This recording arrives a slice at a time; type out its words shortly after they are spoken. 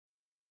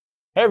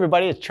Hey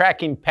everybody, it's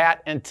Tracking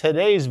Pat, and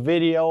today's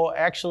video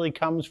actually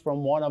comes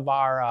from one of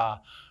our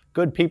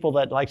good people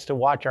that likes to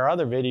watch our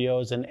other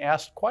videos and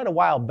asked quite a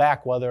while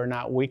back whether or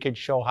not we could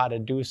show how to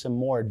do some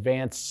more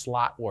advanced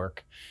slot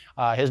work.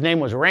 His name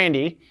was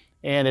Randy,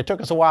 and it took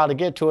us a while to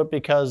get to it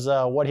because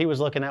what he was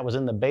looking at was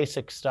in the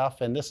basic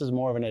stuff, and this is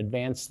more of an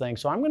advanced thing.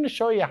 So I'm going to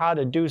show you how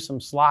to do some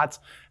slots,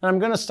 and I'm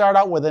going to start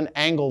out with an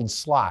angled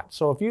slot.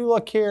 So if you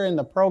look here in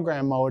the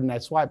program mode and I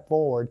swipe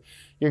forward,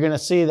 you're going to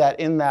see that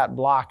in that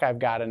block I've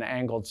got an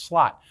angled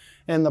slot.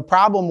 And the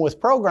problem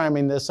with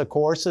programming this, of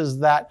course, is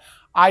that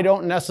I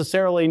don't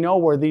necessarily know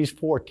where these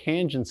four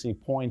tangency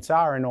points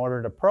are in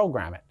order to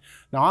program it.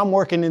 Now I'm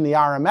working in the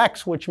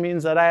RMX, which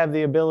means that I have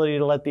the ability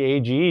to let the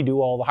A.G.E do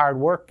all the hard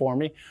work for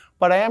me,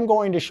 but I am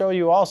going to show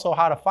you also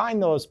how to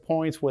find those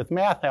points with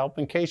math help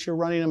in case you're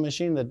running a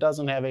machine that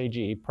doesn't have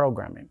A.G.E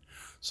programming.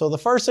 So the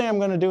first thing I'm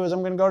going to do is I'm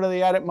going to go to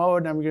the edit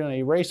mode and I'm going to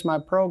erase my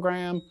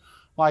program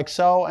like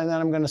so, and then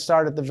I'm going to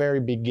start at the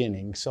very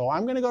beginning. So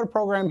I'm going to go to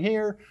program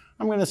here,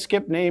 I'm going to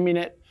skip naming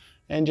it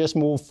and just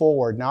move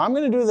forward. Now I'm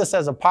going to do this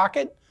as a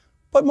pocket,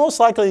 but most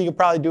likely you could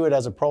probably do it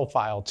as a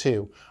profile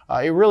too.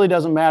 It really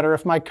doesn't matter.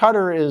 If my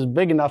cutter is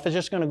big enough, it's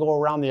just going to go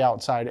around the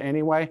outside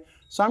anyway.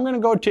 So I'm going to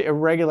go to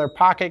irregular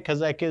pocket because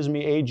that gives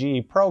me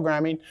A.G.E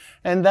programming.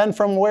 And then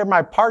from where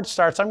my part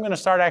starts, I'm going to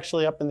start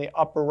actually up in the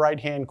upper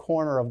right-hand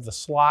corner of the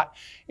slot.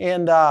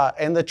 And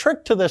the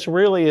trick to this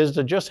really is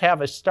to just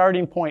have a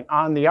starting point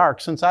on the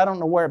arc. Since I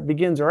don't know where it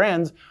begins or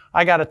ends,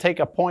 I got to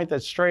take a point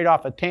that's straight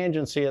off a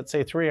tangency at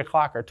say 3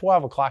 o'clock or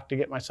 12 o'clock to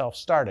get myself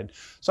started.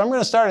 So I'm going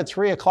to start at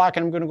 3 o'clock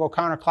and I'm going to go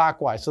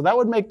counterclockwise. So that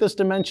would make this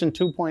dimension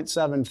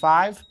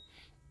 2.75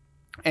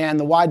 and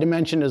the Y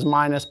dimension is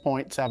minus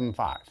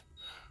 0.75.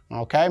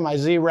 Okay, my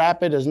Z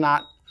rapid is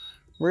not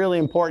really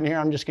important here.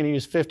 I'm just going to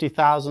use 50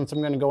 thousandths. I'm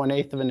going to go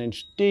 1/8 of an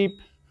inch deep.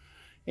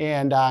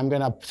 And I'm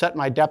going to set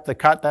my depth of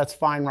cut. That's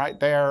fine right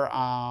there.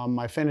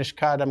 My finished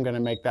cut, I'm going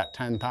to make that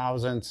 10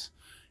 thousandths.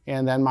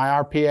 And then my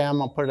RPM,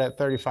 I'll put it at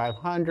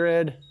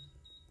 3,500.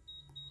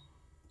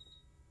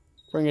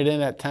 Bring it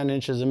in at 10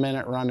 inches a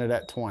minute, run it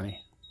at 20.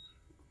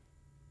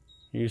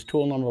 Use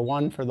tool number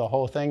 1 for the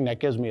whole thing. That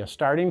gives me a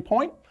starting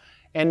point.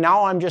 And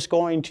now I'm just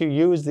going to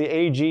use the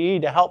A.G.E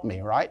to help me,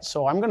 right?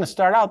 So I'm going to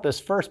start out, this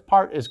first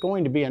part is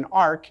going to be an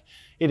arc.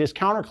 It is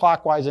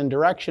counterclockwise in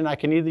direction. I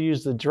can either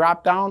use the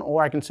drop down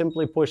or I can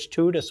simply push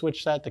 2 to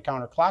switch that to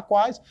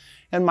counterclockwise.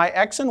 And my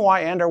X and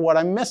Y end are what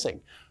I'm missing.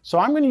 So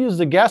I'm going to use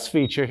the guess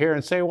feature here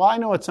and say, well, I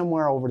know it's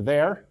somewhere over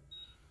there.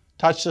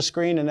 Touch the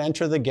screen and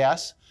enter the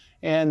guess.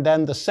 And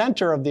then the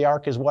center of the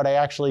arc is what I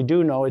actually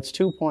do know. It's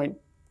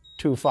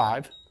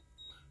 2.25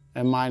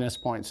 and minus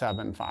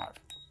 0.75.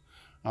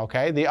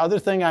 Okay, the other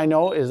thing I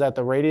know is that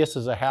the radius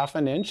is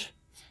 1/2 inch.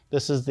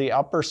 This is the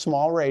upper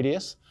small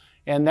radius,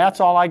 and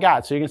that's all I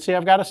got. So you can see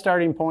I've got a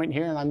starting point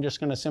here, and I'm just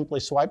going to simply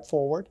swipe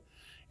forward.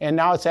 And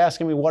now it's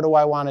asking me, what do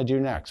I want to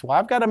do next? Well,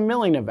 I've got a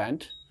milling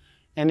event,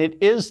 and it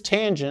is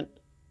tangent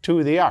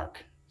to the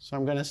arc. So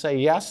I'm going to say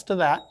yes to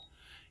that.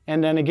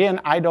 And then again,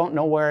 I don't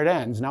know where it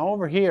ends. Now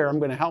over here, I'm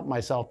going to help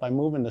myself by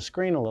moving the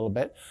screen a little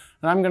bit.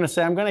 And I'm going to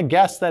say, I'm going to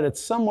guess that it's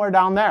somewhere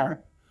down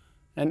there,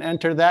 and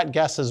enter that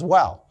guess as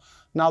well.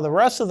 Now the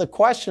rest of the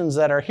questions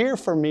that are here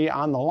for me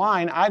on the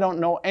line, I don't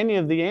know any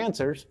of the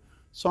answers,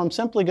 so I'm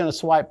simply going to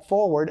swipe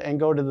forward and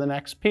go to the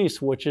next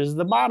piece, which is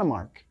the bottom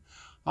arc.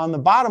 On the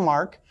bottom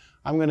arc,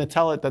 I'm going to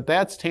tell it that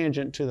that's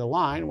tangent to the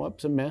line.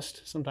 Whoops, I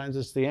missed. Sometimes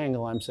it's the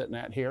angle I'm sitting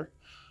at here.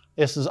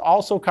 This is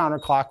also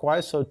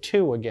counterclockwise, so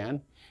 2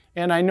 again.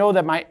 And I know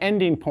that my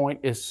ending point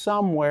is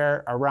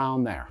somewhere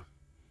around there.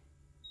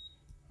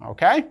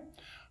 Okay?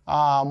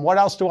 What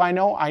else do I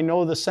know? I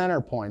know the center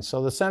point.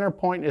 So the center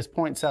point is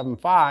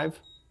 0.75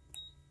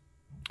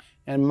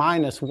 and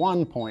minus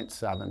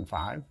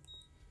 1.75.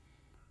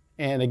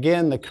 And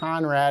again, the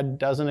Conrad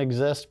doesn't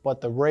exist, but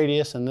the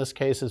radius in this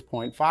case is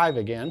 0.5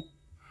 again.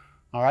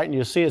 All right, and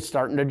you see it's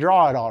starting to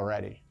draw it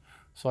already.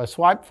 So I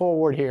swipe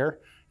forward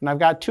here, and I've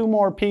got 2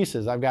 more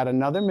pieces. I've got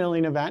another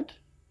milling event.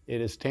 It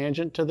is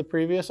tangent to the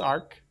previous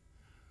arc.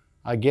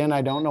 Again,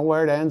 I don't know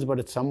where it ends, but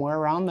it's somewhere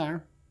around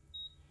there.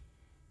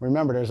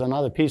 Remember, there's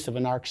another piece of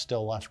an arc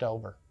still left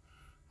over.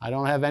 I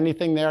don't have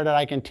anything there that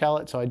I can tell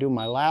it, so I do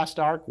my last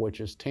arc, which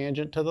is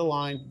tangent to the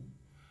line.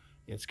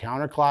 It's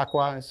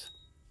counterclockwise.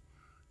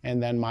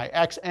 And then my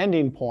X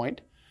ending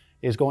point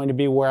is going to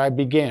be where I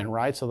begin,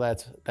 right? So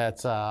that's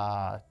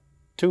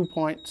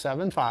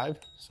 2.75,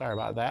 sorry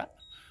about that,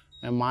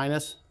 and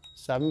minus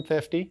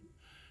 750.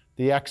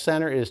 The X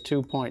center is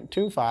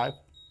 2.25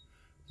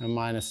 and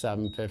minus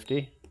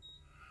 750.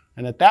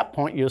 And at that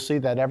point, you'll see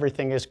that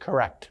everything is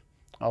correct.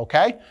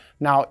 Okay,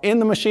 now in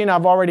the machine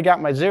I've already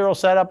got my 0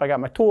 set up, I got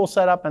my tool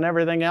set up and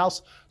everything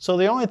else. So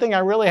the only thing I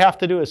really have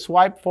to do is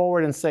swipe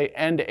forward and say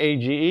end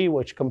A.G.E,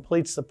 which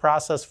completes the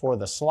process for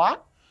the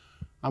slot.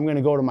 I'm going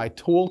to go to my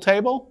tool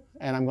table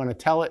and I'm going to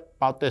tell it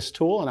about this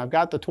tool, and I've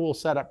got the tool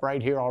set up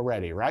right here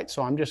already, right?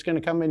 So I'm just going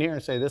to come in here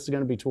and say this is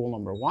going to be tool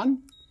number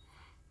 1.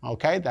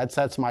 Okay, that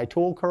sets my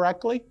tool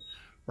correctly.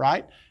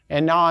 right?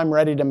 And now I'm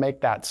ready to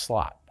make that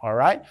slot, all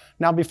right?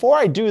 Now before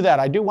I do that,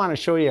 I do want to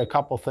show you a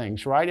couple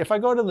things, right? If I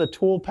go to the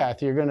tool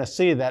path, you're going to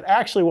see that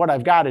actually what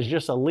I've got is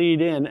just a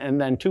lead in and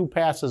then two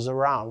passes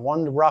around,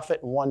 one to rough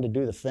it and one to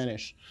do the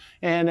finish.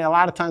 And a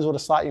lot of times with a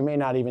slot, you may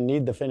not even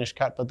need the finish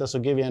cut, but this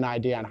will give you an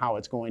idea on how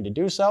it's going to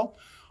do so.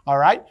 All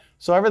right,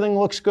 so everything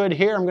looks good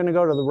here. I'm going to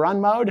go to the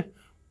run mode,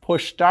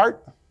 push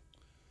start,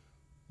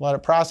 let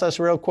it process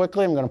real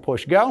quickly. I'm going to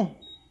push go.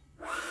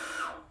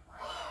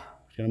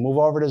 Going to move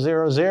over to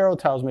 0, 0,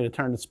 tells me to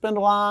turn the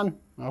spindle on.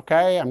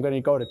 Okay, I'm going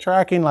to go to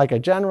tracking like I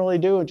generally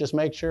do and just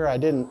make sure I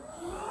didn't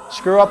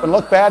screw up and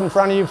look bad in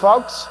front of you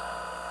folks.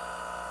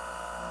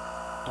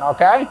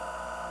 Okay,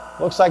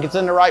 looks like it's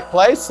in the right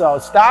place, so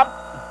stop,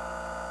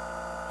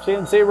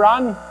 CNC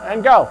run,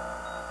 and go.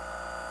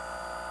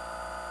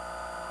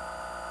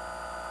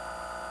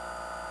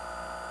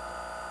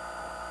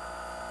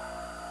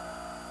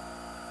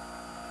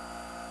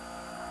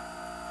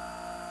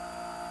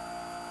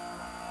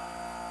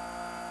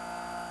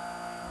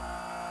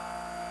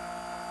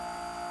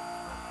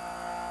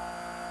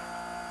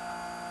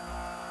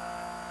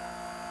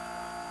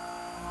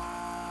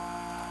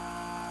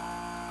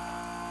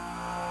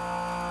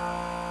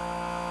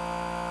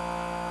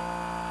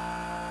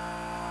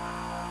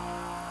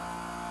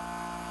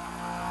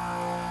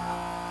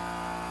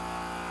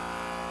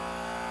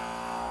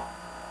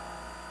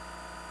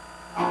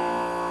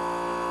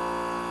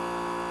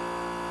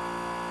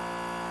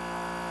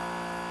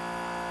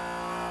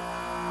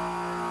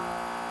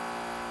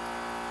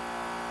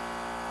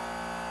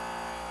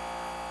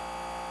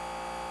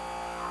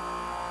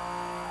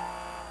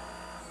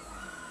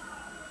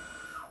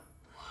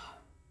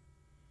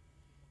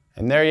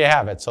 And there you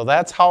have it. So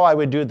that's how I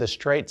would do the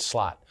straight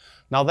slot.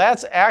 Now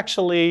that's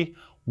actually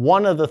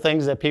one of the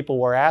things that people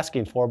were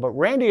asking for, but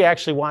Randy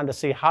actually wanted to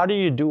see how do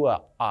you do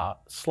a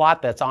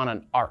slot that's on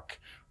an arc,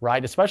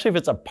 right? Especially if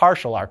it's a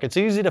partial arc. It's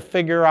easy to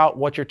figure out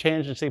what your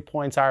tangency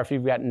points are if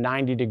you've got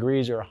 90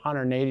 degrees or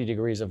 180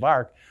 degrees of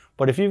arc.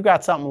 But if you've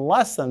got something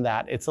less than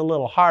that, it's a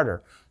little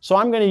harder. So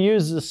I'm going to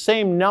use the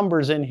same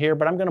numbers in here,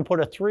 but I'm going to put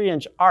a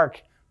 3-inch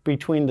arc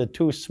between the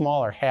two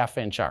smaller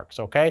 1/2-inch arcs,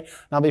 okay?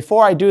 Now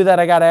before I do that,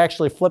 I got to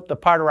actually flip the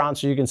part around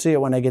so you can see it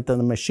when I get to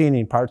the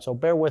machining part, so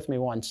bear with me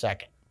 1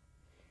 second.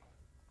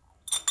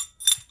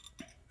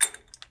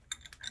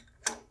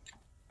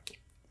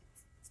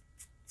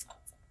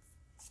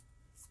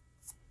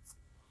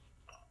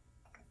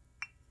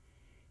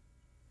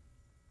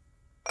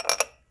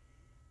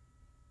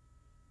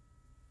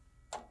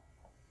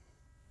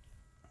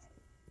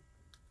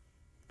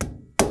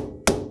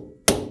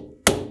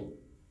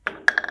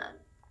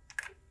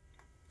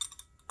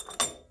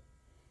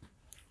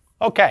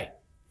 Okay,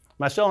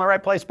 am I still in the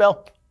right place,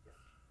 Bill?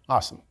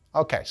 Awesome.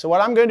 Okay, so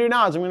what I'm going to do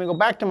now is I'm going to go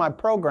back to my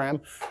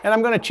program and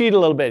I'm going to cheat a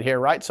little bit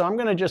here, right? So I'm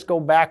going to just go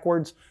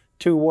backwards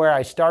to where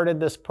I started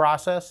this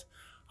process.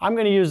 I'm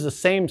going to use the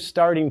same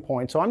starting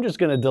point, so I'm just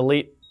going to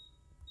delete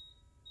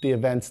the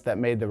events that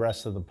made the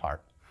rest of the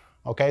part.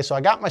 Okay, so I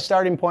got my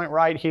starting point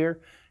right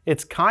here.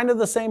 It's kind of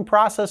the same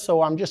process,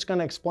 so I'm just going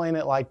to explain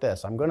it like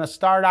this. I'm going to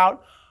start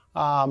out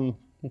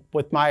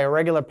with my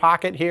irregular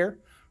pocket here.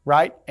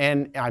 Right,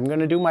 and I'm going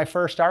to do my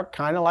first arc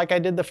kind of like I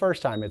did the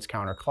first time. It's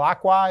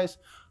counterclockwise.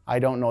 I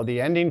don't know the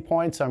ending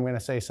point, so I'm going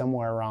to say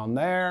somewhere around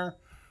there,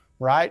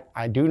 right?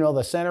 I do know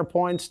the center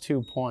points,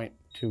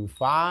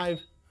 2.25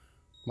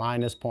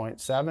 minus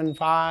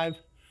 0.75,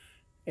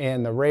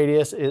 and the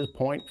radius is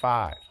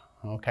 0.5.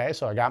 Okay,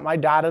 so I got my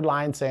dotted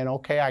line saying,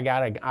 okay, I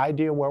got an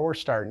idea where we're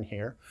starting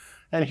here.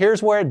 And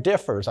here's where it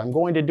differs. I'm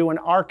going to do an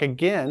arc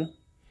again.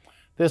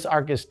 This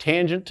arc is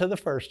tangent to the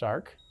first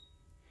arc.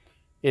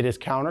 It is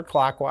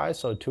counterclockwise,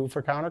 so 2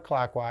 for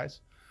counterclockwise.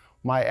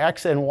 My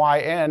X and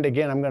Y end,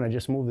 again, I'm going to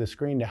just move the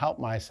screen to help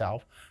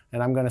myself.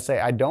 And I'm going to say,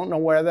 I don't know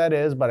where that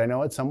is, but I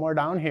know it's somewhere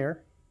down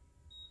here.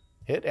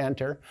 Hit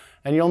enter.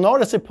 And you'll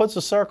notice it puts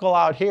a circle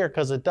out here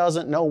because it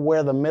doesn't know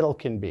where the middle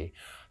can be.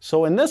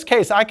 So in this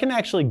case, I can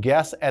actually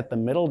guess at the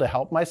middle to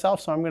help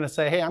myself. So I'm going to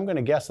say, hey, I'm going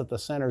to guess that the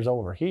center's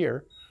over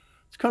here.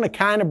 It's going to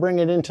kind of bring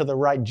it into the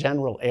right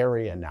general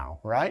area now,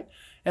 right?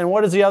 And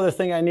what is the other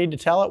thing I need to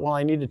tell it? Well,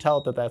 I need to tell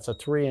it that that's a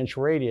 3-inch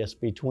radius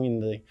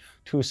between the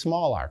two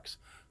small arcs.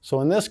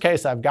 So in this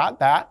case, I've got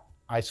that.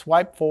 I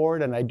swipe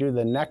forward and I do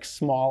the next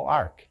small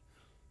arc.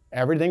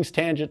 Everything's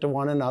tangent to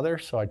one another,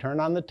 so I turn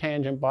on the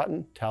tangent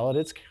button, tell it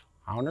it's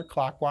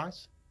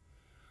counterclockwise.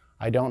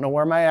 I don't know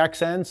where my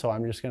X ends, so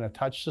I'm just going to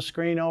touch the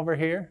screen over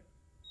here,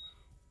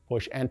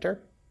 push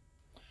enter,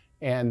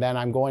 and then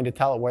I'm going to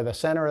tell it where the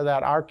center of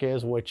that arc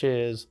is, which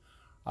is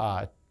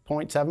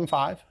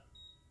 0.75.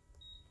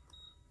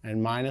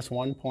 and minus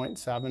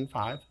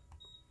 1.75,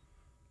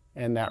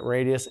 and that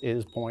radius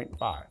is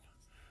 0.5.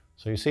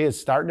 So you see it's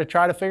starting to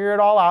try to figure it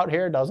all out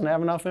here. It doesn't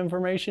have enough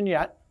information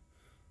yet.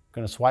 I'm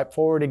going to swipe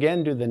forward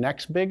again, do the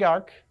next big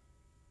arc.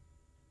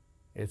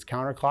 It's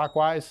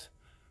counterclockwise,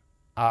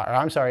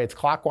 it's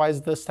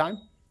clockwise this time.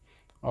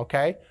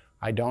 Okay,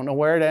 I don't know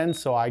where it ends,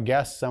 so I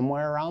guess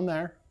somewhere around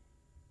there.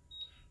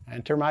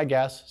 enter my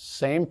guess.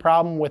 Same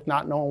problem with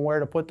not knowing where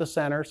to put the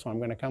center, so I'm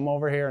going to come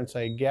over here and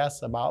say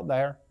guess about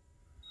there.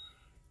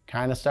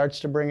 Kind of starts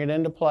to bring it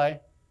into play.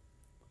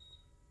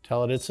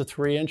 Tell it it's a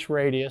 3-inch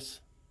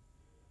radius.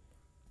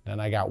 Then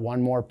I got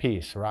one more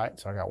piece, right?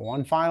 So I got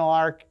one final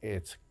arc.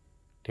 It's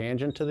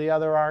tangent to the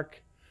other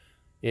arc.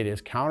 It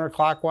is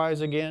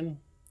counterclockwise again.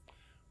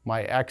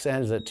 My x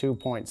ends at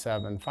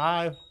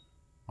 2.75.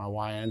 My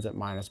y ends at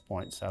minus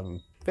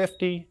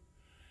 0.750.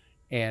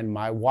 And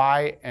my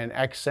y and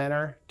x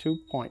center,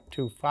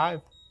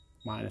 2.25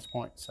 minus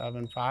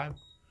 0.75.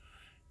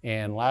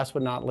 And last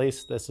but not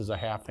least, this is a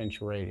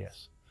 1/2-inch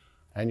radius.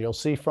 And you'll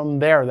see from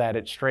there that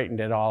it straightened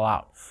it all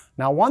out.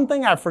 Now, one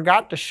thing I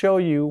forgot to show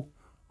you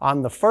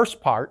on the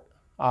first part,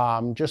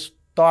 just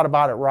thought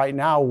about it right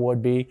now,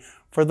 would be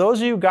for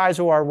those of you guys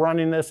who are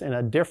running this in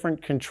a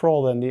different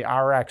control than the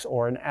RX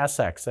or an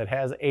SX that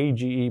has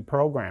A.G.E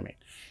programming.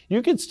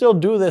 You could still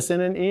do this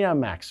in an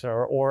EMX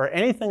or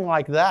anything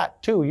like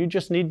that too. You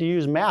just need to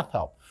use math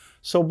help.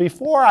 So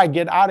before I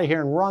get out of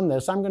here and run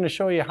this, I'm going to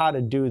show you how to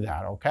do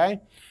that,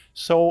 okay?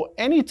 So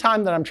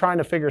anytime that I'm trying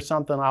to figure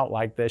something out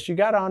like this, you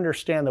got to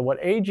understand that what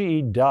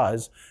A.G.E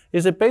does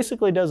is it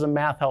basically does a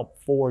math help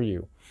for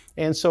you.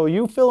 And so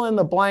you fill in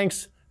the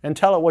blanks and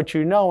tell it what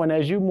you know, and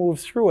as you move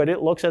through it,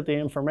 it looks at the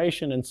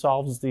information and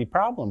solves the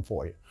problem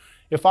for you.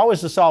 If I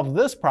was to solve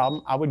this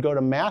problem, I would go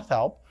to math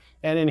help.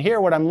 And in here,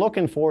 what I'm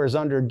looking for is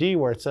under D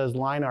where it says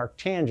line arc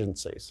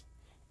tangencies.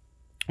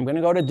 I'm going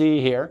to go to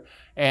D here.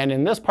 And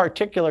in this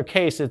particular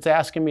case, it's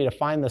asking me to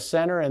find the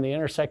center and the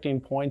intersecting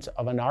points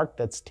of an arc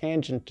that's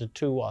tangent to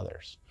two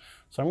others.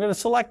 So I'm going to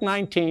select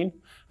 19.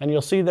 And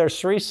you'll see there's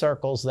 3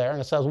 circles there. And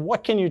it says,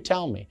 what can you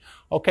tell me?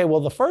 Okay,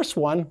 well, the first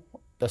one,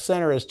 the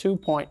center is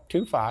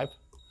 2.25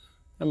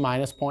 and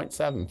minus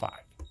 0.75.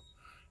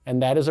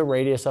 And that is a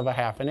radius of a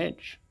 1/2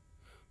 inch.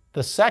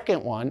 The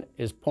second one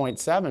is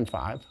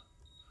 0.75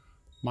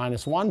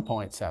 minus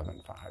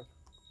 1.75,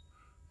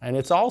 and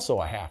it's also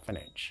a 1/2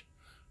 inch.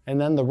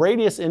 And then the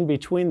radius in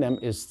between them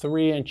is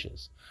 3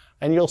 inches.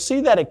 And you'll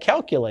see that it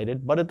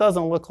calculated, but it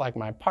doesn't look like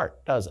my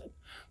part, does it?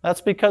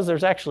 That's because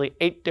there's actually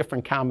 8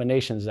 different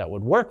combinations that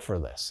would work for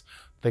this.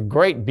 The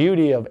great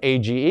beauty of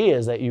A.G.E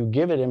is that you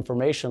give it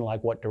information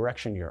like what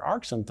direction your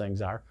arcs and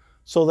things are,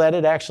 so that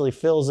it actually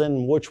fills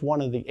in which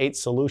one of the 8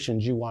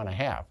 solutions you want to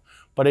have.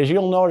 But as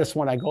you'll notice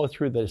when I go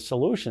through the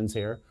solutions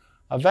here,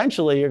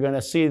 eventually you're going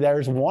to see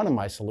there's one of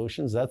my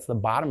solutions. That's the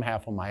bottom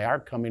half of my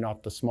arc coming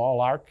off the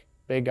small arc,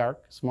 big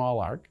arc, small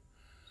arc.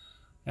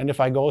 And if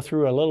I go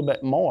through a little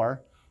bit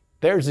more,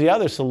 there's the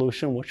other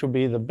solution, which will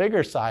be the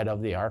bigger side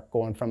of the arc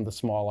going from the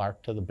small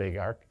arc to the big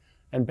arc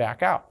and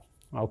back out.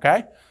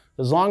 Okay?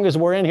 As long as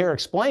we're in here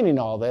explaining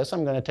all this,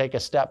 I'm going to take a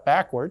step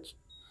backwards.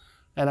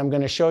 And I'm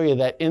going to show you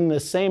that in the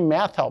same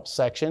math help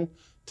section,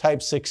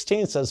 type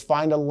 16 says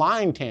find a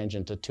line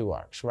tangent to 2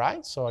 arcs,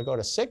 right? So I go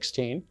to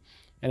 16,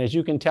 and as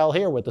you can tell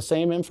here with the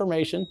same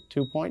information,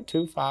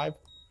 2.25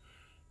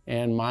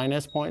 and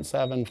minus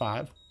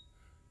 0.75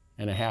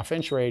 and a 1/2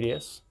 inch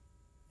radius,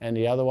 and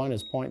the other one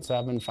is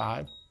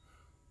 0.75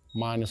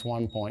 minus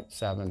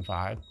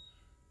 1.75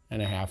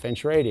 and a 1/2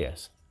 inch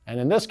radius. And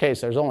in this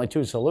case, there's only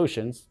 2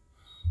 solutions,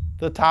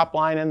 the top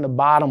line and the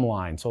bottom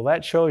line. So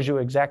that shows you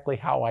exactly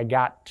how I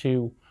got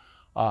to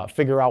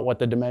figure out what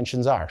the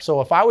dimensions are.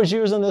 So if I was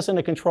using this in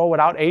a control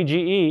without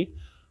A.G.E,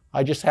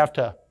 I just have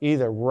to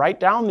either write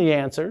down the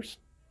answers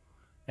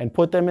and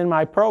put them in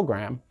my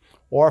program,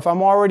 or if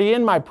I'm already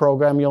in my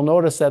program, you'll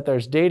notice that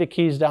there's data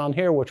keys down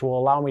here which will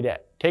allow me to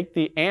take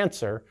the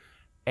answer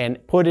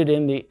and put it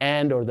in the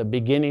end or the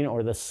beginning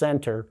or the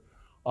center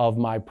of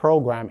my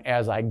program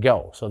as I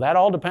go. So that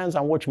all depends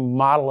on which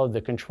model of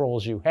the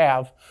controls you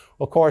have.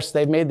 Of course,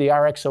 they've made the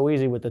RX so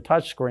easy with the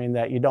touchscreen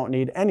that you don't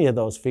need any of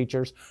those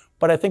features,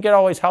 but I think it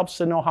always helps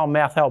to know how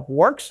math help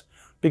works,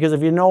 because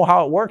if you know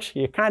how it works,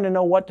 you kind of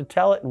know what to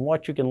tell it and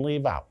what you can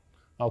leave out.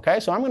 Okay,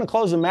 so I'm going to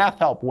close the math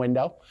help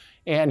window,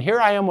 and here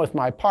I am with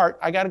my part.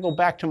 I got to go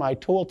back to my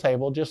tool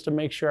table just to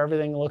make sure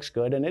everything looks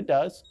good, and it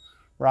does,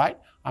 right?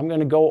 I'm going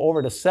to go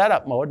over to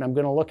setup mode, and I'm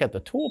going to look at the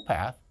tool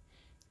path.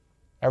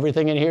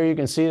 Everything in here, you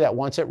can see that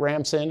once it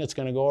ramps in, it's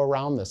going to go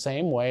around the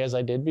same way as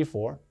I did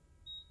before.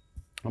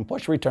 And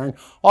push return.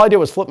 All I did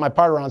was flip my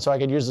part around so I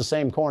could use the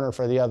same corner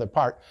for the other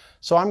part.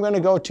 So I'm going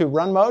to go to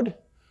run mode.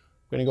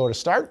 I'm going to go to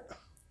start.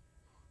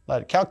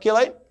 Let it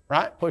calculate,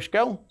 right? Push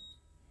go.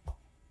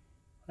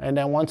 And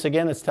then once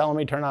again, it's telling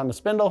me turn on the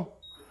spindle,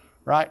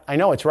 right? I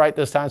know it's right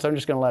this time, so I'm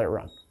just going to let it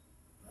run.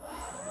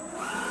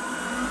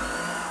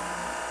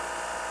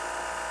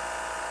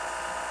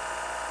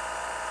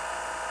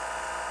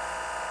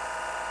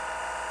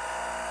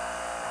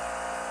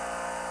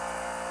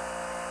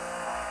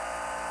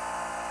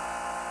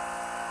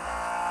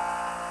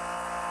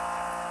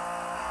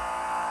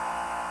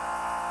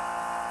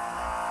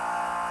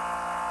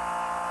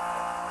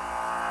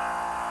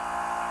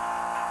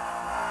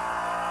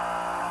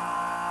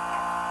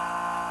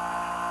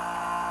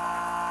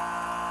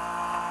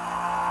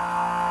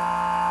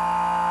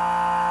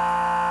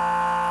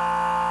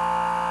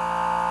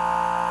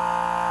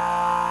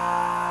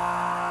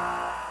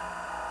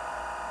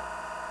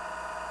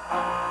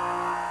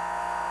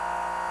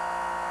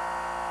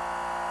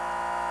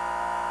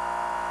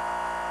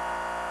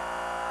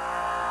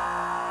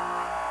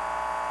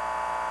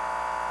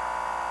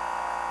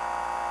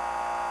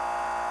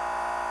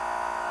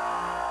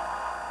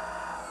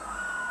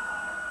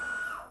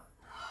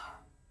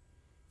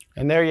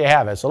 And there you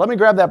have it. So let me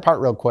grab that part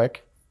real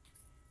quick.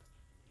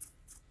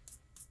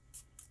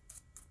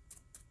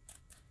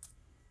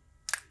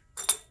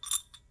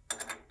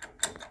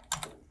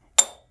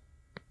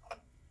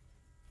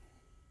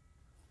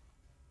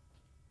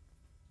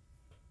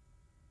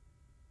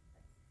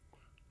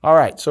 All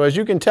right, so as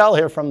you can tell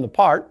here from the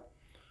part,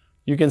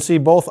 you can see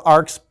both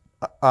arcs,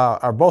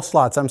 or both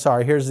slots, I'm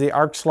sorry. Here's the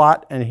arc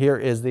slot and here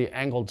is the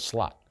angled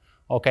slot.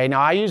 Okay,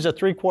 now I used a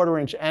 3/4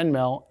 inch end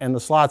mill and the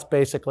slot's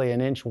basically 1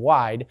 inch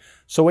wide,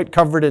 so it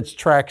covered its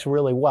tracks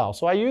really well.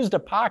 So I used a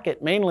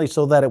pocket mainly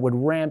so that it would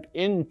ramp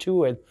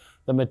into it,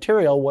 the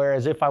material,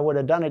 whereas if I would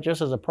have done it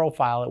just as a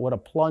profile, it would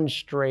have plunged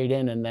straight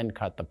in and then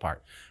cut the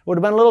part. It would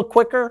have been a little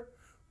quicker,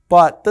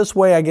 but this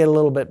way I get a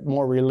little bit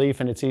more relief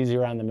and it's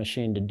easier on the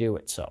machine to do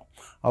it so.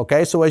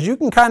 Okay, so as you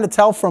can kind of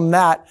tell from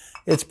that,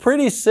 it's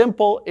pretty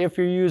simple if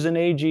you're using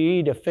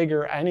A.G.E to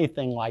figure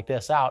anything like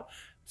this out.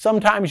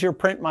 Sometimes your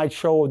print might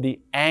show the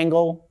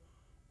angle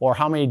or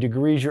how many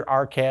degrees your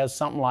arc has,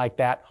 something like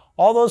that.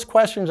 All those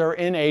questions are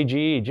in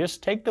A.G.E.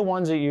 Just take the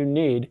ones that you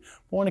need.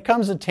 But when it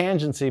comes to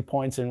tangency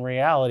points, in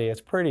reality,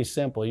 it's pretty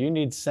simple. You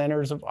need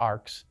centers of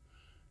arcs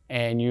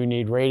and you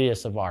need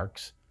radius of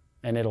arcs,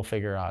 and it'll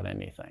figure out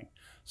anything.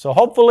 So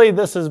hopefully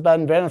this has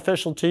been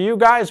beneficial to you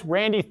guys.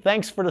 Randy,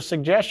 thanks for the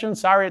suggestion.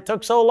 Sorry it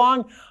took so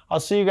long. I'll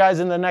see you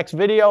guys in the next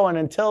video, and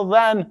until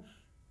then,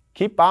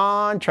 keep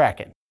on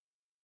tracking.